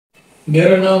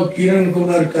मेरो नाम किरण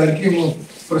कुमार कार्की, म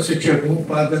प्रशिक्षक हुँ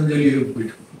पातञ्जलि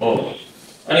योगपीठको। हो,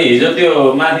 अनि हिजो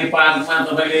त्यो माथि पार्कमा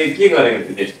तपाईले के गरेको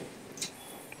थियो त्यस्तो?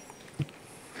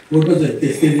 फोटो चाहिँ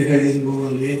त्यस्तै देखाइदिनु भयो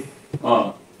उहाँले।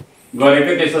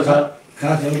 गरेको त्यस्तो छ।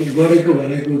 खास गरेको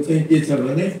भनेको चाहिँ के छ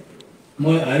भने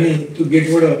हामी त्यो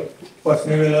गेटबाट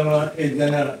पस्ने बेलामा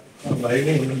एकजना भाइ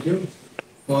नै हुनुहुन्थ्यो,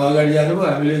 उहाँ अगाडि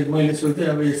जानुभयो। मैले सोचेँ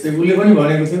अब यस्तै, उसले पनि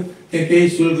भनेको थियो त्यहाँ केही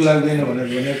शुल्क लाग्दैन भनेर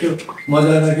भनेको थियो। म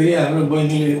जाँदाखेरि हाम्रो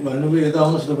बहिनीले भन्नुभयो यता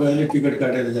आउनुहोस् तपाईँहरूले टिकट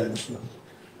काटेर जानुहोस् न।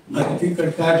 अनि टिकट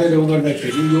काटेर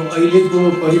गर्दाखेरि यो अहिलेको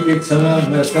परिप्रेक्ष्यमा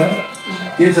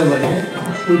के छ भने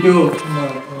त्यो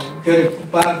के अरे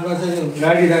पार्कमा चाहिँ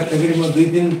गाडी राख्दाखेरि म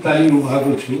 2-3 पालि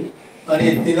उभाएको छु। अनि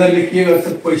तिनीहरूले के गर्छ,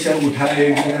 पैसा उठायो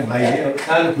एकजना भाइले, अब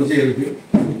सानो खुचेहरू थियो।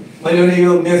 मैले भने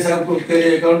यो मेरो साहबको के अरे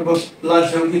एकाउन्टमा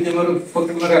लान्छौ कि तिमीहरू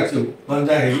पकेटमा राख्छौ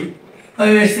भन्दाखेरि अब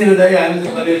यस्तै हुँदा हामीले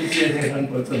त अलिअलि चेन्ज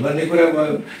गर्नुपर्छ भन्ने कुरा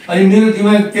भयो। अनि मेरो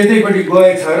दिमाग त्यतैपट्टि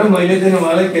गएको छ र मैले चाहिँ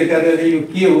उहाँलाई केटाएर यो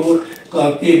के हो,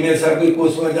 के मेरो साहबकै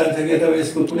कोषमा जान्छ कि अथवा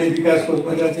यसको कुनै विकास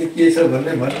कोषमा जान्छ के छ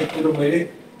भन्ने कुरो मैले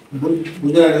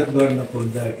बुझारत गर्न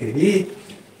खोज्दाखेरि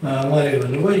उहाँले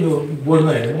भन्नुभयो यो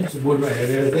बोर्डमा हेर्नुहोस्, बोर्डमा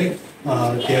हेरेर चाहिँ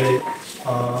के अरे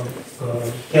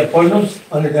त्यहाँ पढ्नुहोस्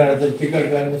अनि त्यहाँबाट चाहिँ टिकट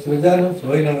काट्नुहोस् र जानुहोस्,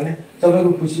 होइन भने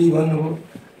तपाईँको खुसी भन्नुभयो।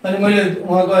 अनि मैले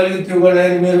उहाँको अलिकति त्यो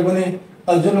गर्दाखेरि मेरो पनि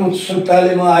जुन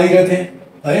उत्सुकताले म आइरहेको थिएँ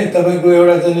है, तपाईँको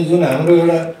एउटा चाहिँ जुन हाम्रो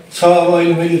एउटा छ अब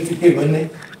अहिले मैले के भन्ने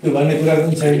त्यो भन्ने कुरा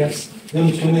पनि छैन, जुन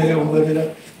सुनेर उ गरेर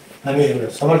हामी एउटा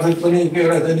समर्थक पनि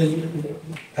एउटा चाहिँ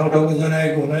ठाउँ ठाउँमा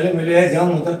जनाएको हुनाले मैले जाउँ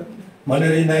न त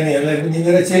भनेर यी नानीहरूलाई पनि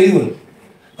मेरा चेली हुन्।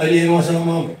 अहिले मसँग म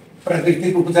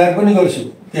प्राकृतिक उपचार पनि गर्छु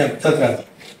त्यहाँ चत्रामा।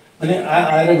 अनि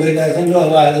आएर गइरहेको छन्,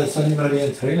 अब आज शनिबार यहाँ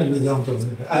छैन, लु जाउँ त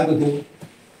भनेर आएको थियो।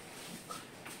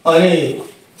 अनि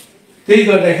त्यही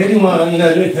गर्दाखेरि म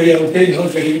यिनीहरूले फेरि अब त्यही हो,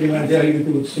 केटीकेटी मान्छे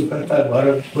अलिकति उत्सुकता भएर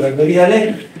कुरा गरिहालेँ।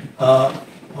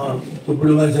 त्यो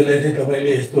बुढो मान्छेलाई चाहिँ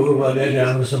तपाईँले यस्तो अलिअलि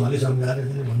राम्रोसँगले सम्झाएर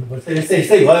चाहिँ भन्नुपर्छ, यस्तै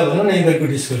यस्तै भयो भनौँ न, यिनीहरूको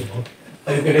डिस्कस भयो।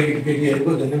 अहिले केटीहरूको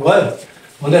झन् भयो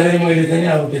हुँदाखेरि मैले चाहिँ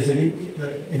अब त्यसरी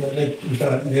यिनीहरूलाई उता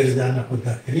लिएर जान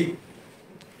खोज्दाखेरि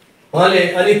उहाँले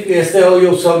अलिक यस्तै हो,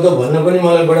 यो शब्द भन्न पनि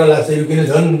मलाई बडा लाग्छ, यो किन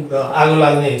झन् आगो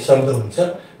लाग्ने शब्द हुन्छ।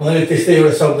 उहाँले त्यस्तै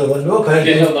एउटा शब्द भन्नुभयो, खै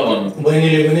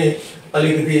बहिनीले पनि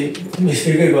अलिकति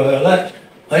मिस्टेकै भयो होला,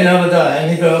 होइन अब त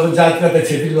हामी त अब जातका त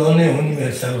छेत्री बाहुन नै हुन्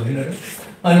मेरो साहब होइन र।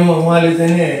 अनि उहाँले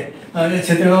चाहिँ नि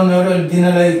छेत्री बाहुनहरू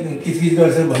दिनलाई किचकिच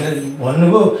गर्छ भनेर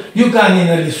भन्नुभयो। यो कहानी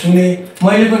यिनीहरूले सुने,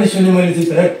 मैले पनि सुने। मैले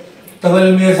चाहिँ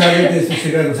तपाईँले मेरो साथीले त्यस्तो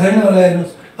सिकाएको छैन होला,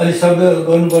 हेर्नुहोस् अलिक शब्द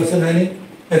गर्नुपर्छ नानी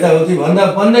यताउति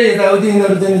भन्दै यताउति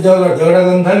यिनीहरू चाहिँ झगडा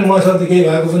गर्न थाल्यो। मसँग त केही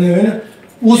भएको पनि होइन,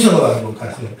 उसँग भएको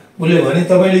खास गरेर उसले भने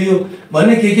तपाईँले यो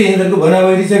भन्ने के यिनीहरूको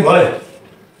भनावरी चाहिँ भयो,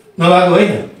 नभएको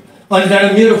होइन। अनि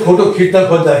त्यहाँबाट मेरो फोटो खिच्दा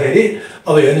खोज्दाखेरि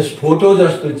अब हेर्नुहोस्, फोटो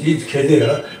जस्तो चिज खिचेर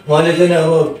उहाँले चाहिँ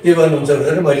अब के गर्नुहुन्छ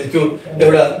भनेर मैले त्यो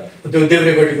एउटा त्यो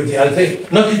देब्रेपट्टिको झ्याल चाहिँ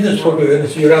नखिच्नुहोस् फोटो,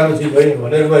 हेर्नुहोस् यो राम्रो चिज होइन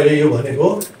भनेर मैले यो भनेको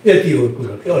यति हो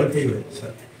कुरो, त्यो अरू केही होइन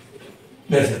सर।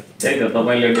 मेरो सर त्यही त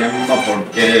तपाईँले ड्याममा फोटो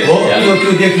के हो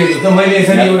त्यो देखेको त मैले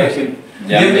यसरी एउटा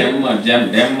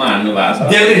ड्याममा हान्नु भएको छ,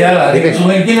 देब्रे झ्याल हालेको छु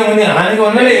मैले, किनभने हानेको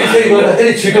भन्नाले यसरी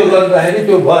गर्दाखेरि छिटो गर्दाखेरि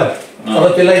त्यो भयो। अब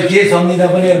त्यसलाई के सम्झिँदा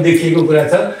पनि अब देखिएको कुरा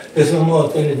छ, त्यसमा म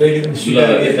जहिले पनि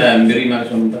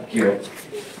के हो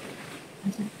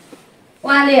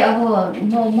उहाँले अब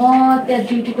म त्यहाँ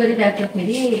ड्युटी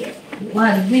गरिराख्दाखेरि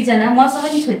उहाँहरू 2 जना मसँग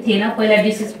पनि थिएन, पहिला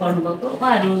डिसिस पढ्नुभएको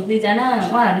उहाँहरू 2 जना,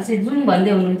 उहाँहरू चाहिँ जुन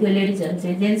भन्दै हुनुहुन्थ्यो लेडिजहरू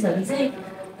चाहिँ जेन्ट्सहरू चाहिँ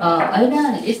होइन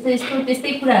यस्तो यस्तो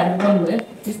त्यस्तै कुराहरू गर्नुभयो,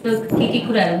 त्यस्तो के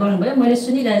कुराहरू गर्नुभयो। मैले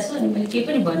सुनिरहेको छु अनि मैले केही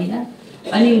पनि भनिनँ।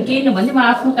 अनि केही नभन्दै म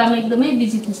आफ्नो काममा एकदमै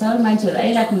बिजी थिएँ सर, मान्छेहरू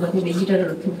आइराख्नु भएको थियो,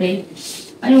 भिजिटरहरू थुप्रै।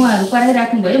 अनि उहाँहरू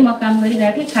पढाइराख्नु भयो, म काम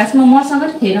गरिराखेँ। खासमा मसँग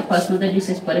थिएन फर्स्टमा त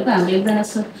डिसिस परेको। हाम्रो एकजना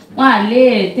उहाँहरूले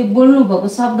त्यो बोल्नुभएको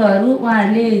शब्दहरू,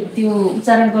 उहाँहरूले त्यो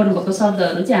उच्चारण गर्नुभएको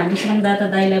शब्दहरू चाहिँ हाम्रो संवाददाता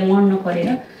दाइलाई मन नपरेर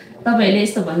तपाईँहरूले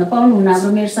यस्तो भन्न पाउनुहुन्न, हाम्रो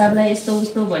मेयर साहबलाई यस्तो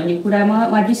उस्तो भन्ने कुरामा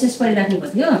उहाँ डिसिस परिराख्नुभएको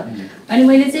थियो। अनि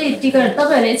मैले चाहिँ टिकट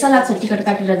तपाईँहरूलाई इच्छा लाग्छ टिकट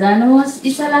काटेर जानुहोस्,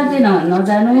 इच्छा लाग्दैन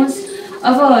नजानुहोस्,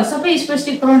 अब सबै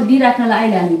स्पष्टीकरण दिइराख्नलाई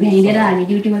अहिले हामी भ्याइँदेर हामी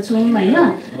ड्युटीमा छौँ होइन,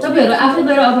 तपाईँहरू आफै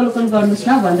गएर अवलोकन गर्नुहोस्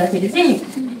न भन्दाखेरि चाहिँ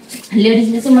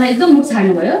लेडिजले चाहिँ मलाई एकदम मुख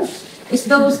छाड्नु भयो।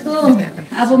 यस्तो उस्तो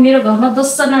अब मेरो घरमा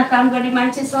 10 जना काम गर्ने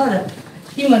मान्छे सर,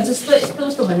 तिमीहरू जस्तो यस्तो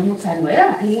उस्तो भन्ने मुख छाड्नु भयो।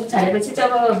 अनि मुख छाडेपछि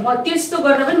चाहिँ अब म त्यस्तो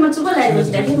गरेर पनि म चुप लागेर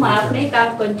बसिरहेको थिएँ, म आफ्नै काम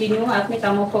कन्टिन्यू आफ्नै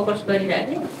काममा फोकस गरिरहेको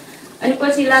थिएँ। अनि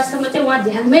पछि लास्टमा चाहिँ उहाँ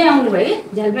झ्यालमै आउनुभयो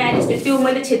कि झ्यालमै आएपछि त्यो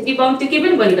मैले छेत्री बाहुन त्यो केही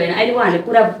पनि भनेको होइन। अहिले उहाँले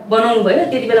पुरा बनाउनु भयो,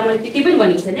 त्यति बेला मैले त्यो केही पनि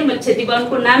भनेको छैन, मैले छेत्री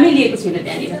बाहुनको नामै लिएको छैन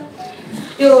त्यहाँनिर।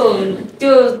 त्यो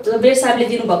त्यो बेड साहबले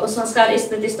दिनुभएको संस्कार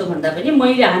यस्तो त्यस्तो भन्दा पनि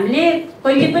हामीले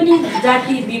कहिले पनि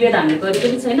जाति विभेद हामीले गरेको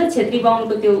पनि छैन। छेत्री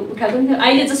बाहुनको त्यो उठाएको पनि थियो।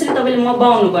 अहिले जसरी तपाईँले म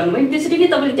बाहुनु भन्नुभयो त्यसरी नै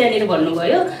तपाईँले त्यहाँनिर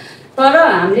भन्नुभयो। तर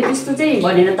हामीले त्यस्तो चाहिँ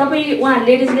भनेन। तपाईँ उहाँ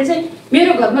लेडिजले चाहिँ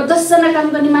मेरो घरमा 10 जना काम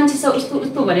गर्ने मान्छे छ उस्तो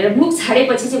उस्तो भनेर मुख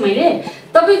छाडेपछि चाहिँ मैले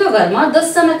तपाईँको घरमा 10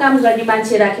 जना काम गर्ने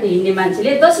मान्छे राखेर हिँड्ने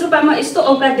मान्छेले 10 रुपियाँमा यस्तो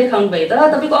औकात देखाउनु भयो त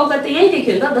तपाईँको औकात त यहीँ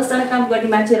देख्यो नि त। 10 जना काम गर्ने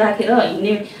मान्छे राखेर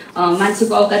हिँड्ने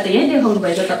मान्छेको औकात त यहीँ देखाउनु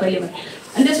भयो त तपाईँले।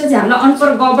 अनि त्यसपछि हामीलाई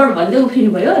अनपढ गबड भन्दै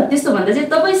उफ्रिनु भयो। त्यस्तो भन्दा चाहिँ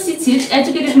तपाईँ शिक्षित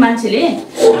एजुकेटेड मान्छेले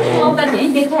औकात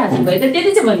यहीँ देखाइहाल्नु भयो त।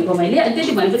 त्यति चाहिँ भनेको मैले।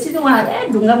 त्यति भनेपछि चाहिँ उहाँहरू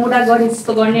ढुङ्गा मुढा गर्ने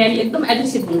जस्तो गर्ने अहिले एकदम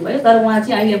एग्रेसिभ हुनुभयो। तर उहाँ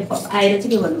चाहिँ अहिले आएर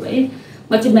चाहिँ के भन्नुभयो,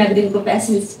 म चाहिँ म्यागजिनको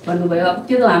प्यासेन्ज भन्नुभयो। अब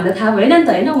त्यो त हामीलाई थाहा भएन नि त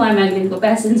होइन, उहाँ म्यागजिनको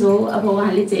प्यासेन्ज हो। अब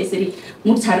उहाँले चाहिँ यसरी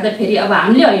मुख छाड्दाखेरि अब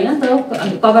हामीले होइन नि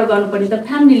त कभर गर्नुपर्ने त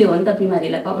फ्यामिलीले हो नि त,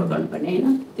 बिमारीलाई कभर गर्नुपर्ने होइन।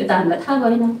 त्यो त हामीलाई थाहा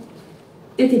भएन।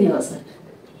 त्यति नै हो सर।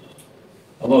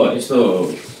 अब यस्तो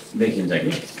देखिन्छ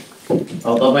कि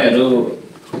अब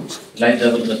तपाईँहरूलाई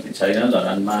जबरजस्ती छैन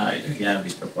धरानमा होइन,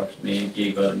 यहाँभित्र पस्ने के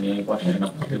गर्ने पस्ने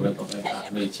नपस्ने कुरा तपाईँको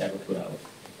आफ्नो इच्छाको कुरा हो।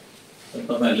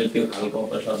 तपाईँहरूले त्यो खालको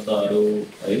शब्दहरू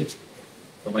है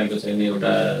तपाईँको चाहिँ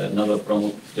एउटा नगर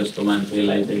प्रमुख जस्तो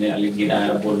मान्छेलाई चाहिँ अलिक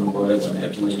गिराएर बोल्नु पऱ्यो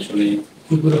भनेर मैले सुने।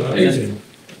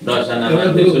 10 जना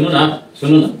मान्छे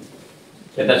सुन्नु न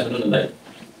यता सुन्नु न दाइ,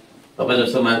 तपाईँ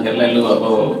जस्तो मान्छेहरूलाई लु अब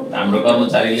हाम्रो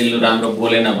कर्मचारीले लु राम्रो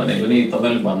बोलेन भने पनि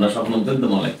तपाईँले भन्न सक्नुहुन्थ्यो नि त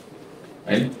मलाई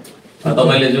होइन।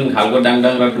 तपाईँले जुन खालको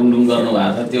डाङडाङ र डुङडुङ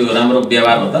गर्नुभएको छ त्यो राम्रो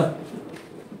व्यवहार हो त?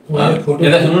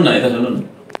 यता सुन्नु न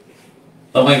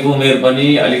तपाईँको उमेर पनि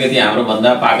अलिकति हाम्रो भन्दा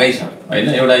पाकै छ होइन।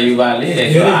 एउटा युवाले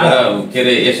यसो आएर के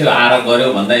अरे यसो आएर गऱ्यो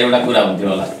भन्दा एउटा कुरा हुन्थ्यो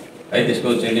होला है, त्यसको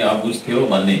चाहिँ अबुझ थियो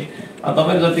भन्ने।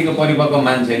 तपाईँ जतिको परिपक्व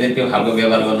मान्छेले त्यो खालको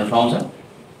व्यवहार गर्न सक्छ?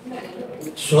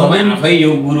 तपाईँ आफै यो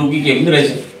गुरु कि के पनि रहेछ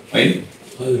होइन।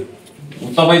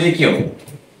 तपाईँ चाहिँ के हो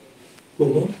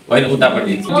होइन?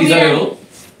 उतापट्टि टिचरै हो?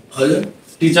 हजुर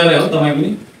टिचरै हो तपाईँ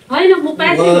पनि?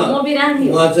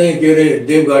 उहाँ चाहिँ के अरे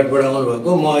देवघाटबाट आउनु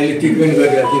भएको। म अहिले ट्रिटमेन्ट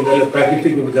गरिरहेको थिएँ, मैले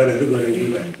प्राकृतिक उपचारहरू गरेको।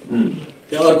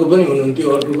 त्यहाँ अर्को पनि हुनुहुन्थ्यो,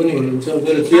 अर्को पनि हुनुहुन्छ।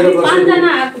 मेरो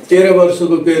 13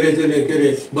 वर्षको के अरे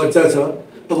बच्चा छ।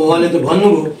 अब उहाँले त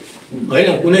भन्नुभयो होइन,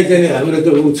 कुनै चाहिँ हाम्रो त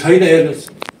ऊ छैन हेर्नुहोस्।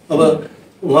 अब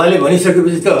उहाँले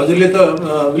भनिसकेपछि त हजुरले त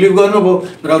बिलिभ गर्नुभयो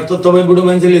र तपाईँ बुढो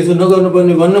मान्छेले यसो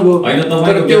नगर्नुपर्ने भन्नुभयो।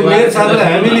 तर त्यो मेरो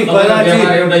साथलाई हामीले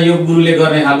एउटा योग गुरुले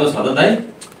गर्ने खालको छ त दाइ?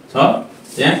 छ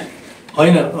त्यहाँ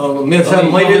होइन मेरो साथ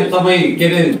मैले तपाईँ के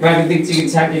अरे प्राकृतिक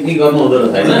चिकित्सा के गर्नु हुँदो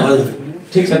रहेछ होइन?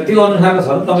 ठिक छ, त्यो अनुसारको छ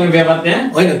त तपाईँको व्यवहार त्यहाँ?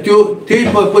 होइन, त्यो त्यही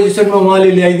पोजिसनमा उहाँले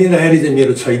ल्याइदिँदाखेरि चाहिँ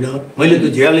मेरो छैन। मैले त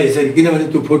झ्याल यसरी, किनभने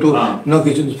त्यो फोटो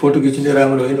नखिच्नु, फोटो खिच्ने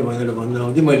राम्रो होइन भनेर भन्दा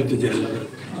आउँथेँ, मैले त्यो झ्याल लगाएँ।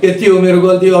 यति हो मेरो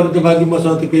गल्ती। अरू त बाँकी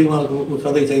मसँग त केही उहाँको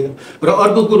सधैँ छैन। र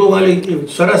अर्को कुरो उहाँले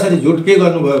सरासरी झुट के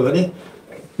गर्नुभयो भने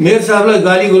मेयर साहबलाई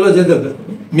गाली गुलोज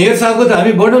मेयर साहबको त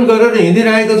हामी वर्णन गरेर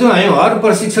हिँडिरहेको छौँ, हामी हर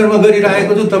प्रशिक्षणमा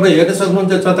गरिरहेको छौँ। तपाईँ हेर्न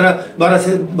सक्नुहुन्छ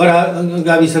 17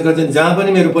 गाविसका चाहिँ जहाँ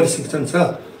पनि मेरो प्रशिक्षण छ।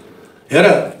 हेर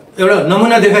एउटा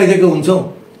नमुना देखाइदिएको हुन्छौँ।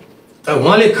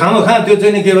 उहाँले खामखा त्यो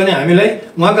चाहिँ नि के भने हामीलाई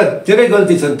उहाँका धेरै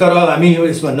गल्ती छन्, तर हामी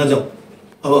यसमा नजाउँ।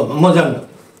 अब म जान्न,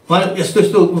 उहाँले यस्तो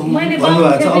यस्तो भन्नुभएको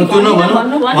छ। अब त्यो नभनौँ,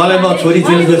 मलाई म छोरी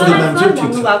चेली जस्तो मान्छु।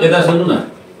 ठिक छ, यता सुन्नु न।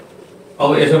 अब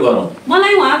यसो गरौँ,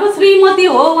 मलाई उहाँको श्रीमती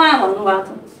हो उहाँ भन्नुभएको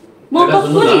छ। म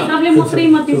कुन हिसाबले म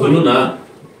श्रीमती हो? सुन्नु न,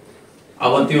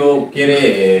 अब त्यो के अरे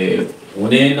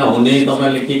हुने नहुने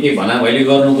तपाईँले के भनाभैली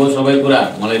गर्नुभयो सबै कुरा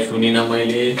मलाई सुनिनँ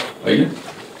मैले होइन।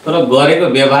 तर गरेको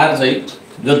व्यवहार चाहिँ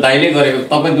जो दाइले गरेको,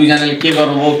 तपाईँ दुईजनाले के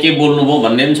गर्नुभयो के बोल्नुभयो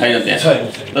भन्ने पनि छैन त्यहाँ।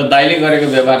 तर दाइले गरेको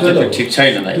व्यवहार चाहिँ ठिक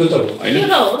छैन दाइ होइन।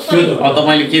 अब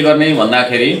तपाईँले के गर्ने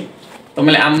भन्दाखेरि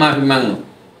तपाईँले आम माफी माग्नु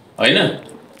होइन,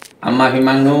 आम माफी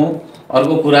माग्नु।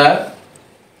 अर्को कुरा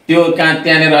त्यो कहाँ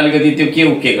त्यहाँनिर अलिकति त्यो के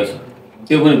उक्किएको छ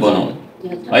त्यो पनि बनाउनु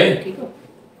है।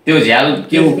 त्यो झ्याल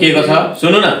के उक्किएको छ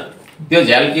सुन्नु न, त्यो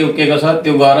झ्याल के उक्किएको छ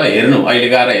त्यो गएर हेर्नु, अहिले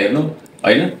गएर हेर्नु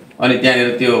होइन। अनि त्यहाँनिर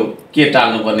त्यो के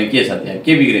टाल्नुपर्ने के छ, त्यहाँ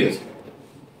के बिग्रेको छ,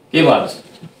 के भएको छ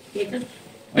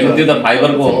होइन। त्यो त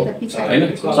फाइबरको हो होइन,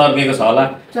 सर्केको छ होला।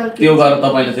 त्यो गरेर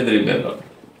तपाईँले चाहिँ रिपेयर गर्नु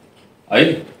है।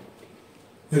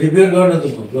 रिपेयर गर्न त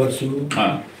म गर्छु,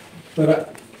 तर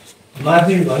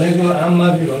माफी भनेको आम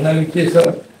माफी भन्नाले के छ,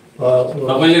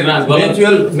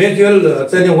 म्युचुअल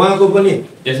चाहिँ उहाँको पनि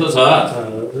यसो छ।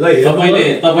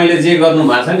 तपाईँले जे गर्नु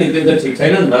भएको छ नि त्यो त ठिक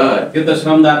छैन नि त। त्यो त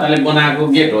श्रमदाताले बनाएको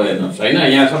गेट हो हेर्नुहोस् होइन।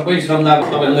 यहाँ सबै श्रमदाता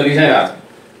तपाईँसँग रिसाइरहेको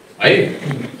छ है।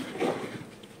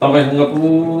 तपाईँसँग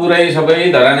पुरै सबै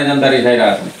धराने जनता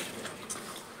रिसाइरहेको छ।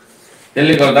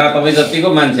 त्यसले गर्दा तपाईँ जतिको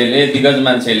मान्छेले दिग्गज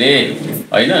मान्छेले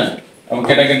होइन, अब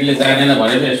केटाकेटीले जानेन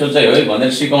भनेर यसो चाहिँ हो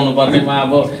भनेर सिकाउनु पर्नेमा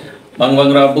अब बङ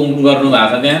र बुङ गर्नु भएको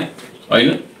छ त्यहाँ होइन।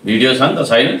 भिडियो छ नि त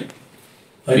छैन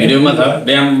भिडियोमा छ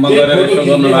ड्याममा गएर यसो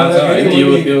गर्नु भएको छ होइन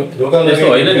यो त्यो त्यस्तो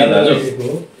होइन नि दाजु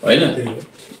होइन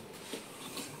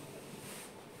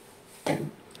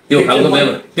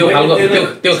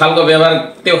त्यो खालको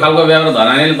व्यवहार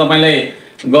धरानीले तपाईँलाई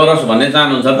गरोस् भन्ने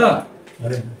चाहनुहुन्छ त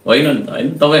होइन नि त होइन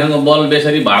तपाईँसँग बल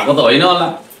बेसरी भएको त होइन होला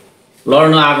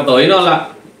लड्न आएको त होइन होला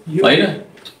होइन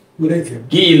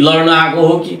कि लड्न आएको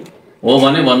हो कि हो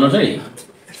भने भन्नुहोस् है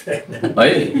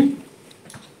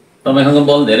तपाईँसँग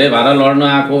बल धेरै भएर लड्न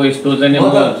आएको यस्तो चाहिँ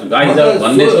आइज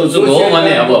भन्ने सोचेको हो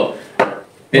भने अब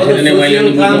त्यसरी नै मैले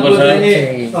बुझ्नुपर्छ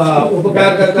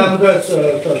उपकारका कामका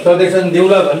सदस्य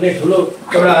देउला भन्ने ठुलो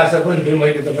एउटा आशा पनि थियो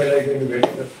मैले तपाईँलाई चाहिँ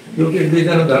भेटेको यो कि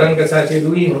दुईजना धरानका साथीहरू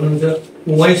हुनुहुन्छ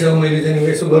उहाँसँग मैले चाहिँ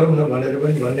यसो गरौँ न भनेर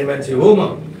पनि भन्ने मान्छे हो म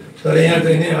तर यहाँ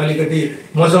चाहिँ नि अलिकति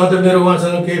मसँग त मेरो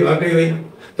उहाँसँग केही भएकै होइन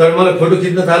तर मलाई फोटो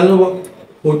खिच्न थाल्नुभयो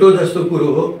फोटो जस्तो कुरो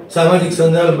हो सामाजिक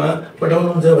सञ्जालमा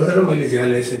पठाउनुहुन्छ भनेर मैले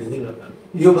झ्याल यसरी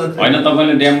यो बात होइन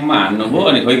तपाईँले ड्याममा हान्नुभयो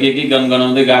अनि खोइ के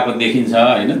गनगनाउँदै गएको देखिन्छ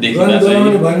होइन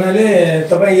भन्नाले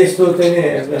तपाईँ यस्तो चाहिँ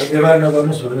व्यवहार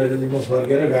नगर्नुहोस् भनेर चाहिँ म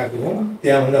फर्केर गएको हो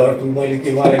त्यहाँभन्दा अर्को मैले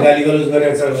के उहाँले गाली गलोज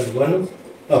गरेको छ भने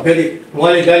भन्नु फेरि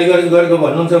उहाँले गाली गलोज गरेको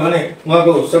भन्नुहुन्छ भने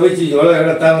उहाँको सबै चिजहरू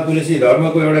एउटा तामा तुलसी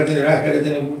धर्मको एउटा चाहिँ राखेर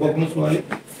चाहिँ बोक्नुहोस् उहाँले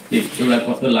एउटा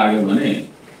कस्तो लाग्यो भने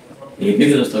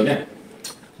हेपेको जस्तो क्या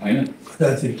होइन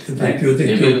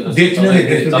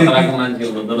चतराको मान्छे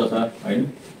हुँदो रहेछ होइन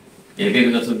हेपेको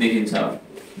जस्तो देखिन्छ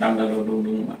राम्रो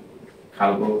डुङडुङ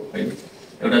खालको होइन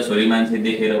एउटा छोरी मान्छे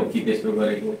देखेर हो कि त्यस्तो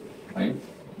गरेको होइन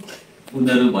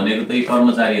उनीहरू भनेको त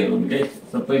कर्मचारीहरू हुन् क्या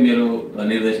सबै मेरो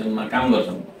निर्देशनमा काम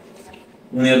गर्छन्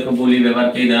उनीहरूको बोली व्यवहार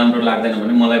केही राम्रो लाग्दैन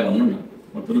भने मलाई भन्नु न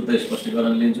म तुरुन्त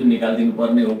स्पष्टीकरण लिन्छु निकालिदिनु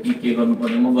पर्ने हो कि के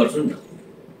गर्नुपर्ने म गर्छु नि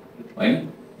होइन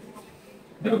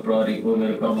मेरो प्रहरीको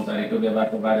मेरो कर्मचारीको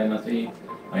व्यवहारको बारेमा चाहिँ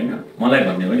होइन मलाई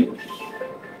भन्ने हो नि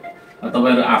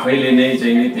तपाईँहरू आफैले नै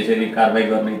चाहिँ नि त्यसरी कारबाही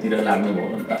गर्नेतिर लाग्नुभयो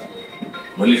भने त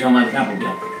भोलि समाज कहाँ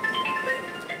पुग्ला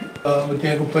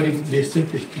त्यहाँको परिवेश चाहिँ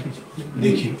त्यस्तो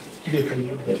देखियो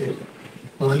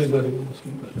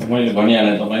मैले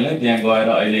भनिहालेँ तपाईँलाई त्यहाँ गएर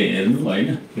अहिले हेर्नु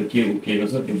होइन त्यो के उकिएको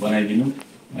छ त्यो बनाइदिनु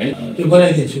है त्यो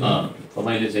बनाइदिन्छु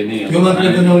तपाईँले चाहिँ नि त्यो मात्रै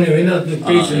बनाउने होइन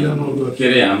केही छैन के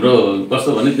अरे हाम्रो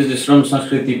कस्तो भने त्यो चाहिँ श्रम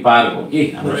संस्कृति पार्क हो कि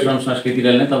हाम्रो श्रम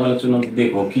संस्कृतिलाई नै तपाईँलाई चुनौती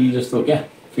दिएको हो कि जस्तो क्या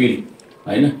फिल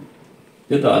होइन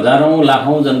त्यो त हजारौँ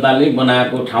लाखौँ जनताले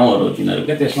बनाएको ठाउँहरू हो तिनीहरू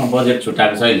क्या त्यसमा बजेट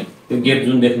छुट्याएको छैन त्यो गेट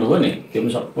जुन देख्नुभयो नि त्यो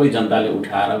पनि सबै जनताले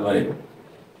उठाएर गरेको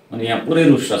अनि यहाँ पुरै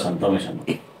रुष्ट छन् तपाईँसँग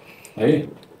है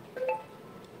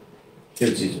त्यो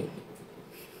चिज हो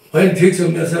होइन ठिक छ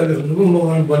मेरो साहबले भन्नुभयो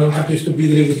म बनाउँछु त्यस्तो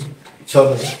बिग्रेको छ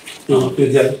भने त्यो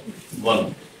ज्यान भन्नु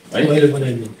है मैले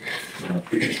बनाइदिनु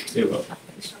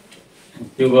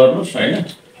त्यो गर्नुहोस् होइन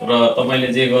र तपाईँले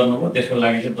जे गर्नुभयो त्यसको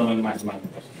लागि चाहिँ तपाईँले माथि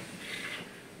माग्नुपर्छ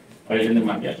अहिले नै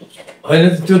मागिहाल्नुहोस् होइन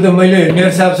त्यो त मैले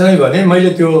मेरो साहबसँगै भने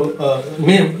मैले त्यो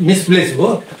मिसप्लेस हो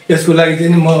त्यसको लागि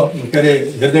चाहिँ म के अरे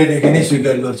हृदयदेखि नै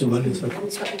स्वीकार गर्छु भन्ने छ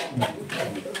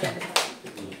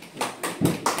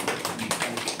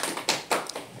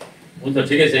हुन्छ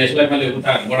ठिकै छ यसलाई मैले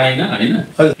उता बढाइनँ होइन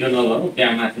त्यो नगरौँ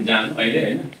त्यहाँ माथि जानु अहिले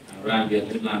होइन हाम्रो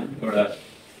आन्टीहरूले लानु एउटा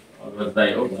रोजदाई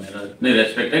हो भनेर नै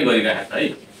रेस्पेक्टै गरिरहेको छ है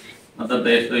अन्त त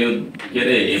यस्तो यो के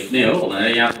अरे हेप्ने हो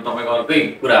भनेर यहाँ तपाईँको अर्कै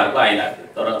कुराहरूको आइरहेको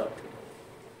थियो तर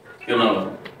त्यो नगरौँ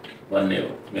भन्ने हो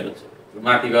मेरो चाहिँ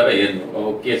माथि गएर हेर्नु अब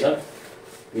के छ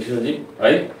विष्णुजी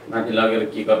है माथि लगेर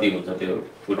के कति हुन्छ त्यो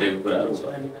फुटेको कुराहरू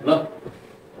ल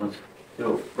हुन्छ त्यो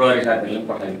प्रहरी साथीहरूले पनि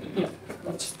पठाइदिनु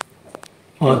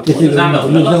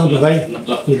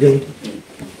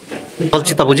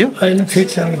चित्त बुझ्यो होइन ठिक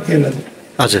छ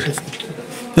हजुर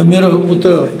त्यो मेरो उ त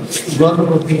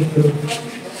गर्नुपर्ने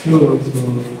त्यो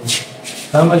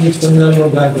सामाजिक सञ्जालमा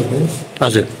गएको थियो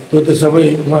हजुर त्यो त सबै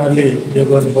उहाँहरूले यो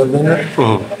गर्नु पर्दैन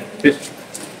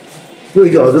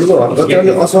यो हजुरको हरकत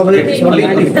असामाजिक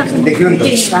देखियो नि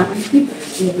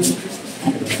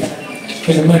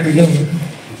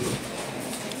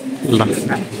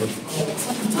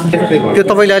त्यो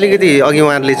तपाईँले अलिकति अघि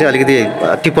उहाँहरूले चाहिँ अलिकति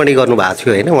टिप्पणी गर्नुभएको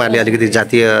थियो होइन उहाँले अलिकति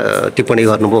जातीय टिप्पणी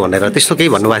गर्नुभयो भनेर त्यस्तो केही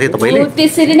भन्नुभएको थियो तपाईँले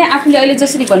त्यसरी नै आफूले अहिले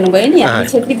जसरी भन्नुभयो नि हामी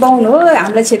छेत्री बाहुन हो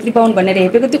हामीलाई छेत्री बाहुन भनेर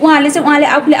हेपेको त्यो उहाँले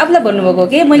आफूले आफूलाई भन्नुभएको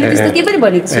के मैले त्यस्तो केही पनि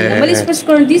भनेको छुइनँ मैले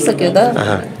स्पष्टीकरण दिइसक्यो त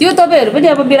त्यो तपाईँहरू पनि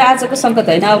अब मेरो आजको सङ्गत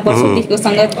होइन अब वर्षदेखिको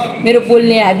सङ्गत मेरो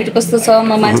बोल्ने ह्याबिट कस्तो छ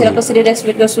म मान्छेलाई कसरी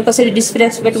रेस्पेक्ट गर्छु कसरी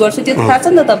डिसरेस्पेक्ट गर्छु त्यो थाहा छ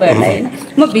नि त तपाईँहरूलाई होइन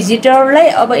म भिजिटरलाई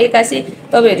अब एक्कासी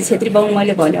तपाईँहरू छेत्री बाहुन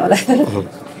मैले भने होला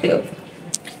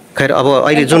खैर अब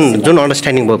अहिले जुन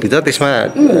अन्डरस्ट्यान्डिङ भयो भित्र त्यसमा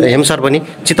हेम सर पनि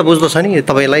चित्त बुझ्दो छ नि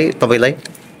तपाईँलाई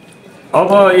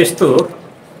अब यस्तो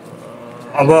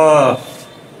अब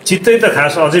चित्तै त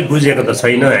खास अझै बुझेको त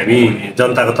छैन हामी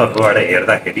जनताको तर्फबाट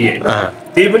हेर्दाखेरि होइन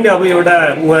त्यही पनि अब एउटा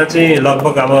उहाँ चाहिँ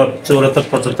लगभग अब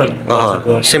 74-75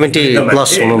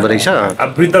 70+ हुनुहुँदो रहेछ। अब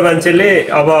वृद्ध मान्छेले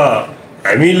अब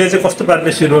हामीले चाहिँ कस्तो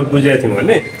पाराले सुरुमा बुझेका थियौँ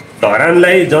भने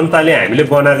धरानलाई जनताले हामीले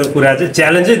बनाएको कुरा चाहिँ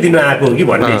च्यालेन्जै दिन आएको हो कि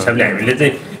भन्ने हिसाबले हामीले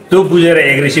चाहिँ त्यो बुझेर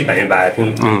एग्रेसिभ हामी भएको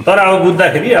थियौँ। तर अब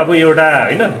बुझ्दाखेरि अब एउटा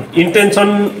होइन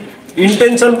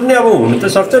इन्टेन्सन पनि अब हुनु त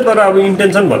सक्छ, तर अब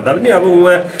इन्टेन्सन भन्दा पनि अब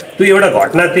उहाँ त्यो एउटा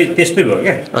घटना त्यस्तै भयो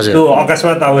क्या, त्यो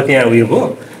अकस्मात अब त्यहाँ उयो भयो।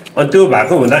 अनि त्यो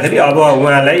भएको हुँदाखेरि अब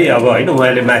उहाँलाई अब होइन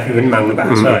उहाँले माफी पनि माग्नु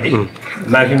भएको छ है,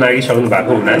 माफी मागिसक्नु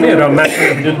भएको हुनाले र माफी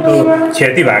जुन त्यो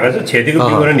क्षति भएको छ क्षतिको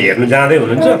विवरण हेर्नु जाँदै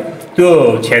हुनुहुन्छ, त्यो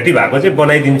क्षति भएको चाहिँ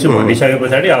बनाइदिन्छु भनिसके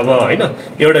पछाडि अब होइन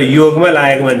एउटा योगमा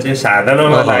लागेको मान्छे,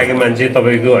 साधनामा लागेको मान्छे,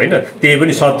 तपाईँको होइन त्यही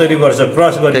पनि 70 वर्ष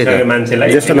क्रस गरिसकेको मान्छेलाई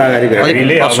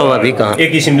हामीले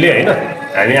एक किसिमले होइन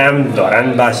हामी आम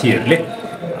धरानवासीहरूले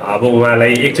अब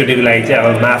उहाँलाई एकचोटिको लागि चाहिँ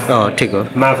अब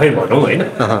माफै भनौँ होइन,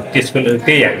 त्यसको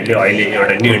त्यही हामीले अहिले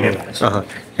एउटा निर्णय भएको छ।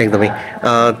 एकदमै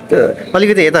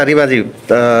अलिकति यता रिमाजी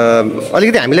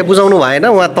अलिकति हामीले बुझाउनु भएन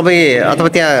उहाँ तपाईँ अथवा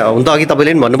त्यहाँ हुन त अघि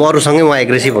तपाईँले पनि भन्नुभयो अरूसँगै उहाँ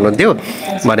एग्रेसिभ हुनुहुन्थ्यो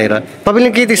भनेर, तपाईँले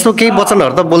केही त्यस्तो केही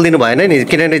वचनहरू त बोलिदिनु भएन नि,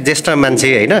 किनभने ज्येष्ठ मान्छे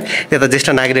होइन त्यता ज्येष्ठ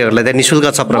नागरिकहरूलाई त्यहाँ निःशुल्क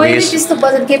छ प्रवेश। त्यस्तो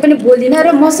वचन केही पनि बोल्दिनँ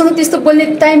र मसँग त्यस्तो बोल्ने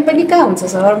टाइम पनि कहाँ हुन्छ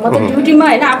सर, म त ड्युटीमा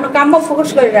होइन आफ्नो काममा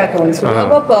फोकस गरिरहेको हुन्छु।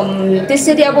 अब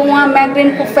त्यसरी अब उहाँ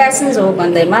माइग्रेन्टको प्यासेन्ज हो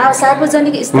भन्दैमा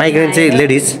सार्वजनिक माइग्रेन्ट चाहिँ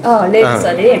लेडिज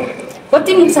अरे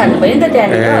कति मुख छाड्नु भयो नि त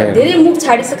त्यहाँनिर, धेरै मुख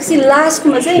छाडिसकेपछि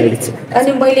लास्टमा चाहिँ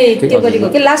अनि मैले त्यो गरेको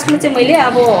कि लास्टमा चाहिँ मैले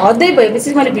अब हदै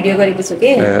भएपछि मैले भिडियो गरेको छु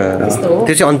कि त्यस्तो हो।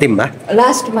 त्यो चाहिँ अन्तिममा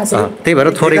लास्टमा चाहिँ त्यही भएर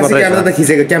थोरै मात्रै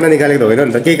खिचेको क्यामेरा निकालेको होइन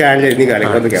नि त, केही कारणले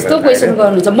निकालेको त्यस्तो क्वेसन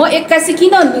गर्नुहुन्छ। म 81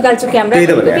 किन निकाल्छु क्यामेरा,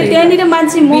 त्यहाँनिर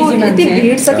मान्छे म यति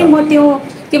भिड छ कि म त्यो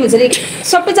के भन्छ अरे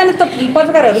सबैजना त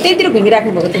पत्रकारहरू त्यहीतिर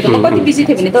घुमिराख्नु भएको थियो त, म कति बिजी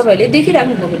थिएँ भने तपाईँहरूले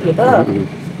देखिराख्नु भएको थियो त,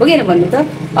 हो कि भन्नु त।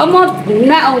 अब म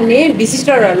घुम्न आउने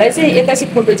भिजिटरहरूलाई चाहिँ 81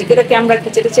 फोटो झिकेर क्यामेरा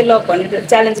खिचेर चाहिँ ल भनेर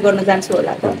च्यालेन्ज गर्न जान्छु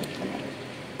होला त।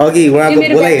 अघि उहाँको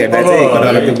बोलाइ हेर्दा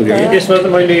चाहिँ त्यसमा त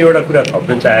मैले एउटा कुरा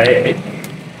थप्न चाहेँ है,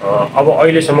 अब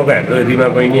अहिलेसम्मको हाम्रो रिमा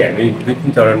बहिनी हामी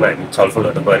 2-3 चरणमा हामी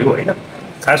छलफलहरू गऱ्यौँ होइन,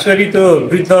 खास गरी त्यो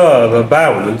वृद्ध बा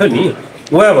हुनुहुन्थ्यो नि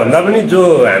उहाँभन्दा पनि जो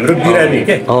हाम्रो बिरामी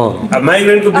के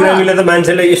माइग्रेन्टको बिरामीलाई त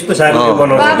मान्छेलाई यस्तो साह्रो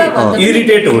बनाउँछ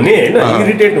इरिटेट हुने होइन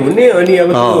अनि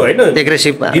अब त्यो होइन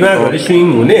दिमागहरू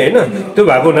स्विङ हुने होइन, त्यो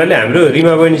भएको हुनाले हाम्रो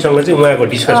रिमा बहिनीसँग चाहिँ उहाँको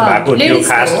डिस्कस भएको थियो,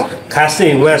 खास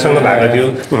चाहिँ उहाँसँग भएको थियो।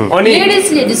 अनि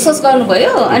लेडिजले डिस्कस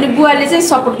गर्नुभयो अनि बुवाले चाहिँ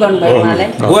सपोर्ट गर्नुभयो उहाँलाई,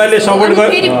 बुवाले सपोर्ट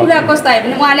गर्यो। फेरि कुरा कस्तो आयो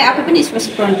भने उहाँले आफै पनि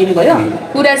स्पष्टीकरण दिनुभयो,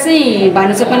 कुरा चाहिँ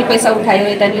भानुसे पनि पैसा उठायो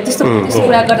यताले त्यस्तो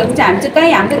कुरा गर्दा चाहिँ हामी चाहिँ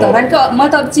कहीँ हामीले धरानको म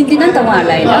त अब चिन्दिनँ नि त उहाँहरूलाई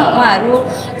होइन, उहाँहरू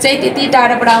चाहिँ त्यति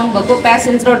टाढाबाट आउनुभएको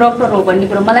प्यासेन्जर र डक्टर हो भन्ने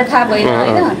कुरो मलाई थाहा भएन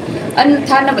होइन। अनि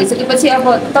थाहा नभइसकेपछि अब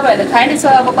तपाईँहरूलाई थाहा नै छ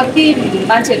अब कति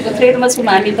मान्छेहरूको थ्रेडमा छौँ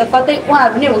हामी त, कतै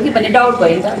उहाँहरू नै हो कि भन्ने डाउट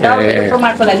भयो नि त, डाउट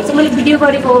प्रमाणको लागि चाहिँ मैले भिडियो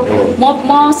गरेको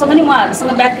मसँग नि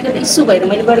उहाँहरूसँग व्यक्तिगत इस्यु भएर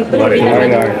मैले गरेको पनि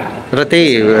र त्यही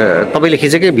तपाईँले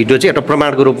खिचेकै भिडियो चाहिँ एउटा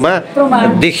प्रमाणको रूपमा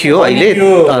देखियो अहिले।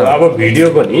 अब भिडियो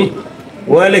पनि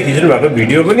उहाँले खिच्नु भएको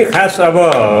भिडियो पनि खास अब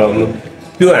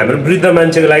त्यो हाम्रो वृद्ध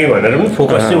मान्छेको लागि भनेर पनि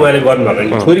फोकस चाहिँ उहाँले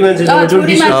गर्नुभएको, छोरी मान्छेसँग जुन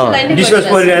डिस्कस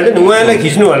परिरहेको थियो नि उहाँलाई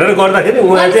खिच्नु भनेर गर्दाखेरि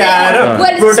उहाँ चाहिँ आएर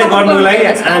प्रोटेक्ट गर्नुको लागि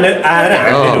आएर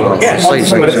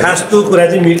खास त्यो कुरा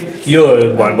चाहिँ यो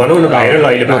भनौँ न भाइरल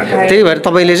अहिले भएको। त्यही भएर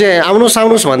तपाईँले चाहिँ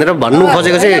आउनुहोस् भनेर भन्नु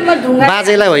खोजेको चाहिँ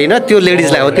बाजेलाई होइन त्यो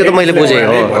लेडिजलाई हो, त्यो त मैले बुझेँ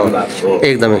हो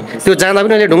एकदमै। त्यो जाँदा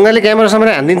पनि अहिले ढुङ्गाले क्यामेरा समाएर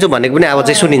हानिदिन्छु भनेको पनि आवाज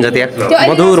चाहिँ सुनिन्छ त्यहाँ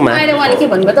मधुरमा। उहाँले के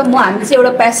भन्नुभयो त म हामी चाहिँ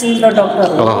एउटा प्यासेन्जर डक्टर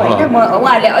हो होइन,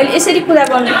 उहाँहरूले अहिले यसरी कुरा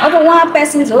गर्नु अब उहाँ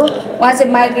प्यासेन्जर हो, उहाँ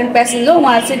चाहिँ माइग्रेन्ट प्यासेन्जर हो,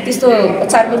 उहाँ चाहिँ त्यस्तो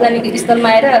सार्वजनिक स्थलमा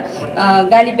आएर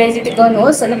गाली बेइज्जती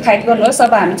गर्नुहोस् होइन फाइट गर्नुहोस्,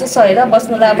 अब हामी चाहिँ सहेर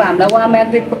बस्नुलाई अब हामीलाई उहाँ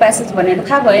माइग्रेन्टको प्यासेन्जर भनेर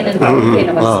थाहा भएन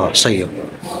नि। सही हो,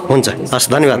 हुन्छ, हस्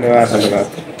धन्यवाद।